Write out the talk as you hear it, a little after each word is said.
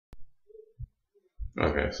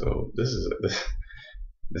Okay, so this is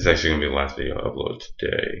actually gonna be the last video I upload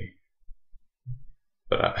today.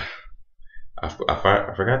 But I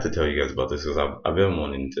forgot to tell you guys about this because I've been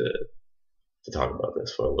wanting to talk about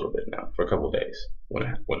this for a little bit now, for a couple of days when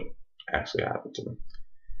it actually happened to me.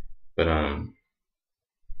 But I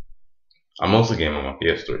mostly game on my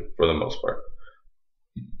PS3 for the most part,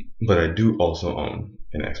 but I do also own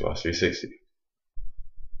an Xbox 360.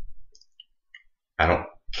 I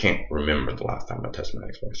can't remember the last time I touched my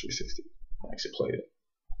Xbox 360. I actually played it.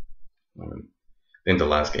 I think the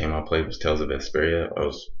last game I played was Tales of Vesperia. I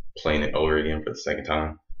was playing it over again for the second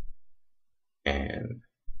time, and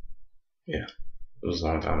yeah, it was a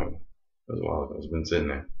long time ago. It was a while ago. It's been sitting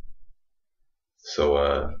there. So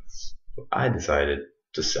I decided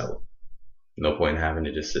to sell it. No point in having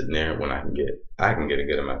it just sitting there when I can get a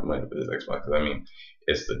good amount of money for this Xbox. I mean,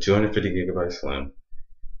 it's the 250 gigabyte Slim.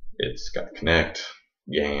 It's got Connect,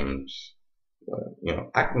 games.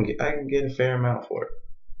 I can get a fair amount for it.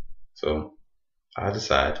 So I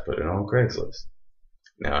decided to put it on Craigslist.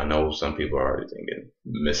 Now I know some people are already thinking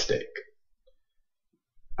mistake.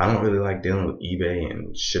 I don't really like dealing with eBay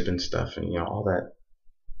and shipping stuff and all that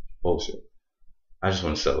bullshit. I just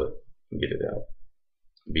want to sell it and get it out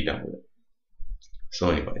and be done with it. So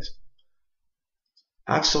anyways,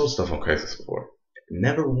 I've sold stuff on Craigslist before.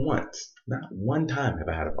 Never once, not one time have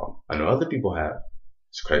I had a problem. I know other people have.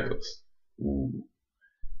 It's Craigslist. Ooh.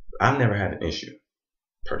 I've never had an issue,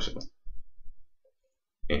 personally.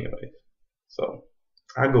 Anyway, so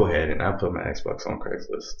I go ahead and I put my Xbox on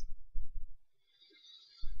Craigslist.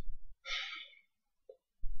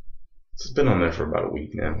 It's been on there for about a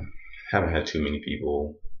week now. Haven't had too many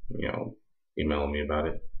people, emailing me about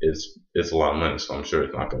it. It's a lot of money, so I'm sure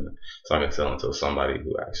it's not gonna sell until somebody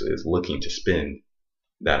who actually is looking to spend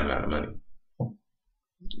that amount of money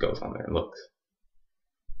goes on there and looks.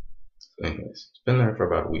 So anyways, it's been there for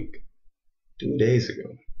about a week. 2 days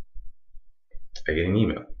ago, I get an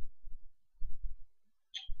email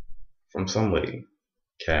from some lady.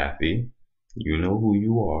 Kathy, you know who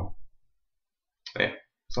you are. Yeah,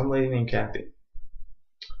 some lady named Kathy.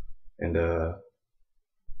 And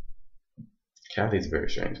Kathy's a very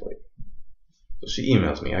strange lady. So she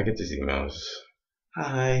emails me. I get these emails.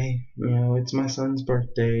 Hi, it's my son's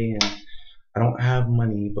birthday and I don't have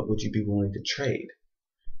money, but would you be willing to trade?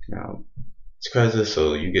 Now, it's Craigslist,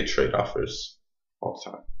 so you get trade offers all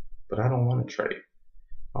the time. But I don't want to trade.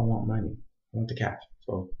 I want money. I want the cash.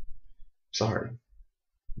 So, sorry.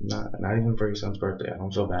 Not even for your son's birthday. I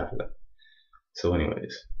don't feel bad for that. So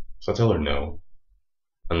anyways, so I tell her no.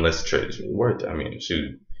 Unless the trade is really worth it. I mean, if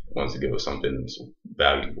she wants to give us something that's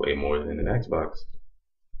valued way more than an Xbox,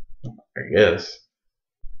 I guess.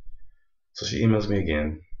 So she emails me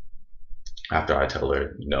again after I tell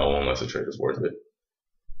her no, unless the trade is worth it.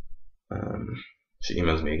 She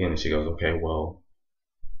emails me again and she goes, okay, well,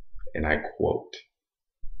 and I quote,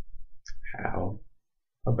 how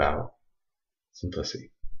about some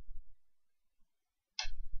pussy?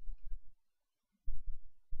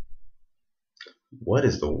 What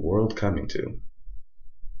is the world coming to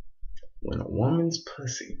when a woman's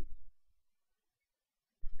pussy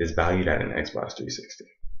is valued at an Xbox 360?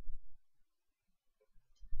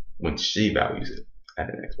 When she values it at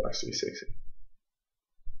an Xbox 360.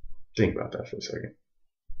 Think about that for a second.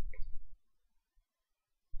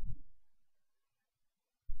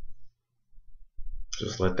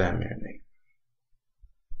 Just let that marinate.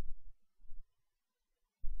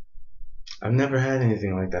 I've never had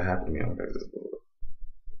anything like that happen to me on Craigslist before.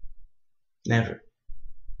 Never.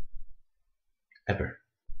 Ever.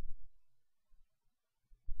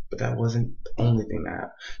 But that wasn't the only thing that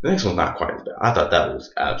happened. The next one's not quite as bad. I thought that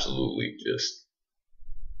was absolutely just,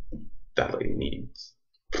 that lady needs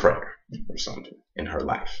prayer or something in her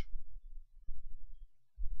life.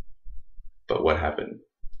 But what happened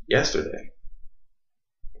yesterday?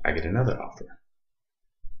 I get another offer.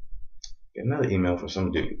 Get another email from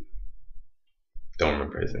some dude. Don't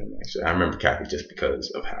remember his name actually. I remember Kathy just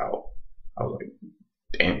because of how I was like,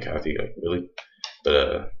 damn Kathy, like really?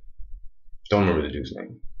 But don't remember the dude's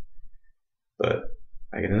name. But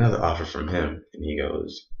I get another offer from him and he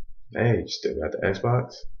goes, hey, still got the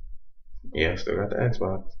Xbox? Yeah, still got the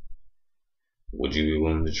Xbox. Would you be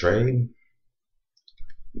willing to trade?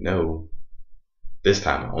 No. This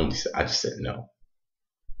time I just said no.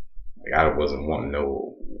 Like I wasn't wanting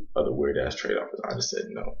no other weird ass trade offers. I just said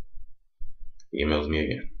no. He emails me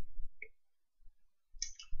again.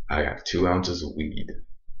 I got 2 ounces of weed.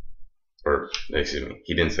 Or excuse me,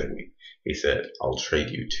 he didn't say weed. He said I'll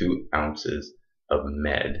trade you 2 ounces of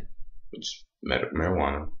which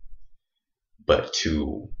marijuana. But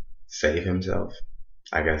to save himself,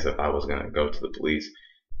 I guess if I was gonna go to the police,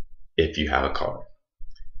 if you have a car,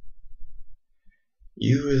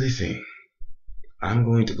 you really think I'm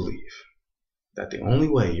going to believe that the only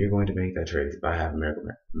way you're going to make that trade is if I have a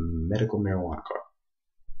medical marijuana card?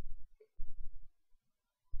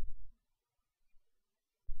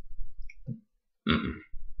 Mm-mm.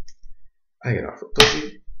 I get off of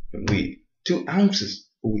pussy and weed. 2 ounces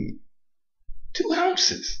of weed. 2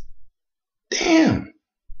 ounces. Damn.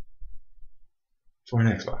 For an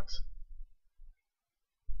Xbox.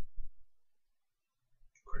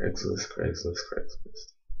 Craigslist.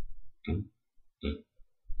 Mm-mm.